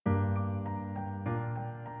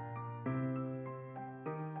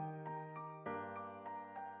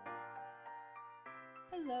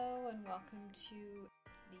Hello and welcome to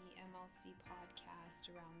the MLC podcast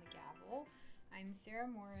Around the Gavel. I'm Sarah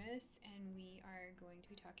Morris and we are going to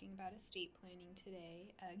be talking about estate planning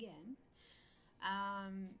today again.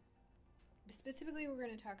 Specifically, we're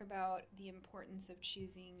going to talk about the importance of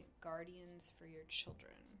choosing guardians for your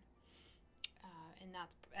children, and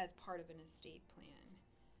that's as part of an estate plan.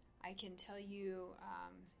 I can tell you,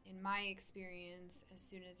 in my experience, as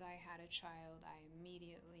soon as I had a child, I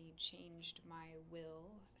immediately changed my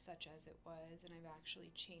will, such as it was, and I've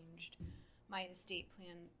actually changed my estate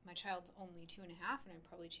plan. My child's only 2.5, and I've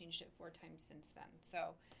probably changed it 4 times since then.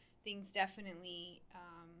 So things definitely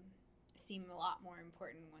seem a lot more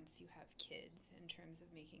important once you have kids in terms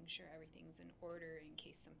of making sure everything's in order in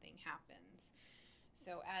case something happens.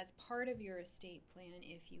 So as part of your estate plan,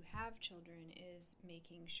 if you have children, is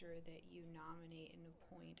making sure that you nominate and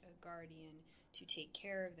appoint a guardian to take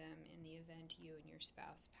care of them in the event you and your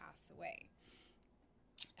spouse pass away.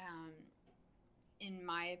 In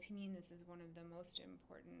my opinion, this is one of the most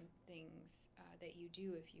important things that you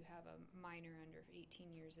do if you have a minor under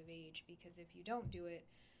 18 years of age, because if you don't do it,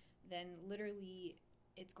 then literally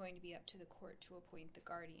it's going to be up to the court to appoint the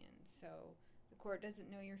guardian. So the court doesn't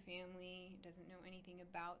know your family, doesn't know anything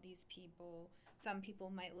about these people. Some people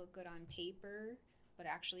might look good on paper, but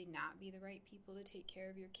actually not be the right people to take care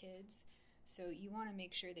of your kids. So you want to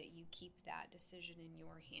make sure that you keep that decision in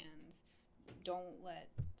your hands. Don't let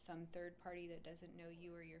some third party that doesn't know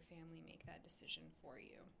you or your family make that decision for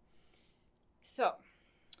you. So,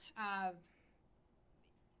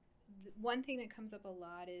 one thing that comes up a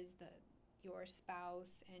lot is that your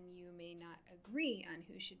spouse and you may not agree on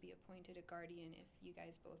who should be appointed a guardian if you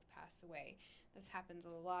guys both pass away. This happens a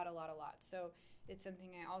lot. So it's something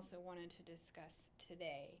I also wanted to discuss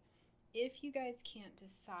today. If you guys can't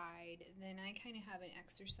decide, then I kind of have an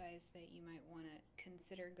exercise that you might want to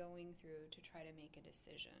consider going through to try to make a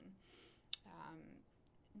decision.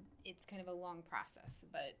 It's kind of a long process,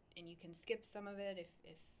 and you can skip some of it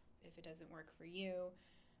if it doesn't work for you.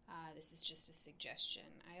 This is just a suggestion.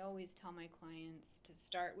 I always tell my clients to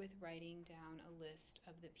start with writing down a list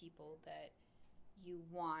of the people that you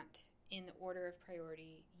want in the order of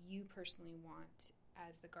priority you personally want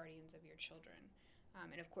as the guardians of your children.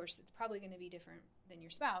 And of course, it's probably going to be different than your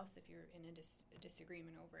spouse if you're in a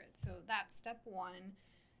disagreement over it. So that's step 1.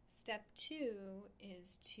 Step 2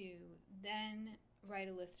 is to then write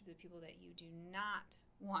a list of the people that you do not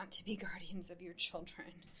want to be guardians of your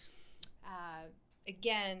children.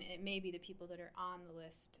 Again, it may be the people that are on the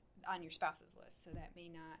list, on your spouse's list, so that may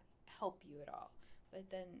not help you at all. But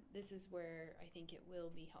then this is where I think it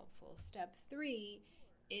will be helpful. Step 3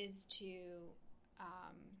 is to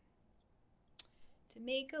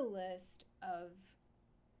make a list of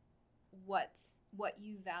what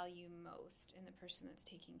you value most in the person that's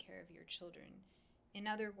taking care of your children. In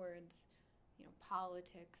other words,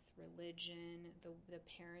 politics, religion, the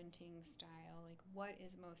parenting style, like what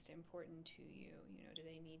is most important to you? Do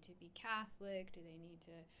they need to be Catholic? Do they need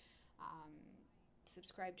to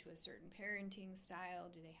subscribe to a certain parenting style?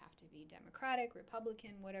 Do they have to be Democratic,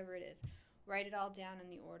 Republican, whatever it is? Write it all down in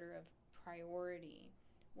the order of priority.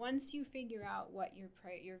 Once you figure out what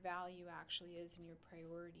your value actually is and your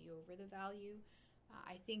priority over the value,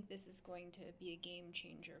 I think this is going to be a game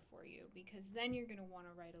changer for you, because then you're going to want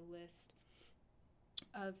to write a list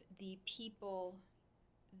of the people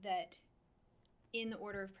that, in the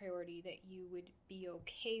order of priority, that you would be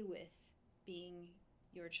okay with being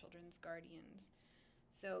your children's guardians.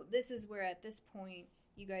 So this is where at this point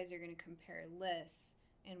you guys are going to compare lists,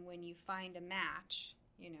 and when you find a match,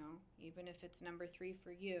 even if it's number 3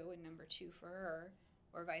 for you and number 2 for her,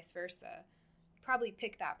 or vice versa, probably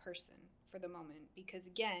pick that person for the moment, because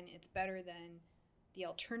again, it's better than the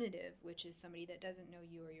alternative, which is somebody that doesn't know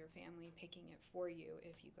you or your family picking it for you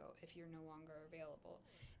if you're no longer available.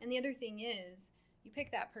 And the other thing is, you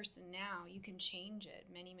pick that person now, you can change it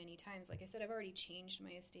many, many times. Like I said, I've already changed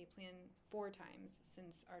my estate plan 4 times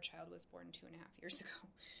since our child was born 2.5 years ago.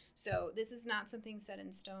 So this is not something set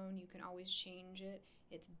in stone. You can always change it.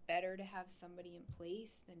 It's better to have somebody in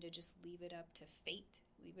place than to just leave it up to fate,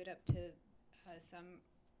 leave it up to some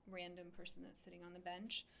random person that's sitting on the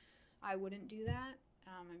bench. I wouldn't do that.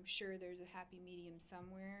 I'm sure there's a happy medium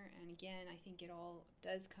somewhere. And again, I think it all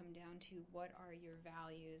does come down to what are your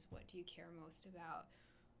values? What do you care most about?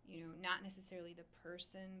 Not necessarily the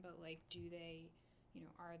person, but like, do they,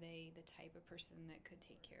 are they the type of person that could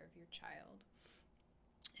take care of your child?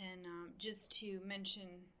 And just to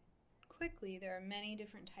mention quickly, there are many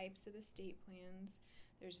different types of estate plans.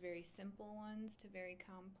 There's very simple ones to very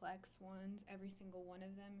complex ones. Every single one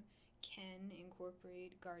of them can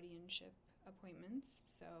incorporate guardianship appointments.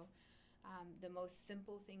 So The most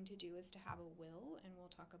simple thing to do is to have a will, and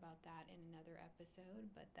we'll talk about that in another episode,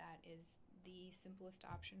 but that is the simplest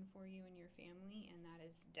option for you and your family, and that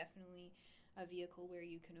is definitely a vehicle where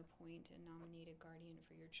you can appoint and nominate a guardian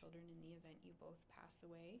for your children in the event you both pass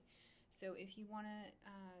away. So if you want to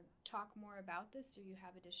talk more about this or you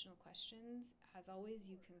have additional questions, as always,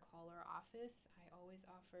 you can call our office. I always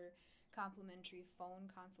offer complimentary phone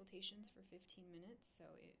consultations for 15 minutes, so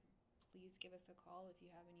please give us a call if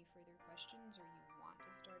you have any further questions or you want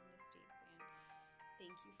to start an estate plan.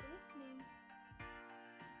 Thank you for listening.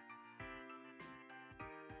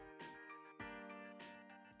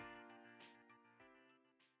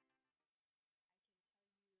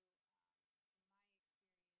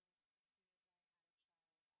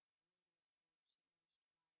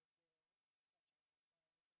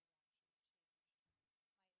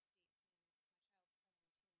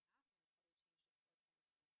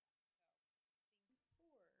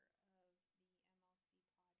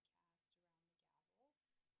 the MLC podcast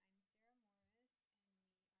Around the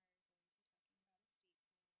Gavel. I'm Sarah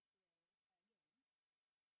Morris, and we are going to be talking about estate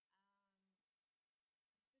planning today again.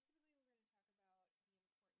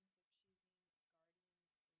 Specifically, we're going to talk about the importance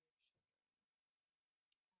of choosing guardians for your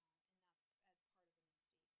children, and that's as part of an estate plan. I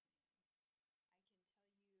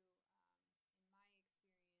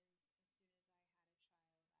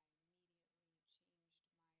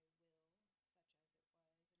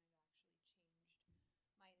can tell you, in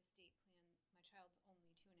my experience, as soon as I had a child, I immediately changed my will, such as it was, and I've actually changed my estate plan. My child's only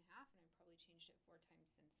 2.5, and I've probably changed it 4 times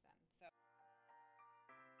since then. So,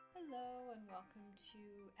 hello, and welcome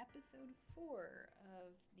to episode 4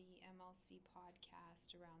 of the MLC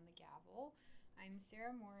podcast Around the Gavel. I'm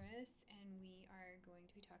Sarah Morris, and we are going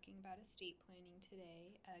to be talking about estate planning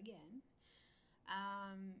today again.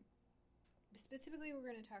 Specifically, we're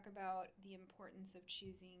going to talk about the importance of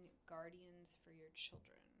choosing guardians for your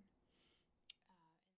children.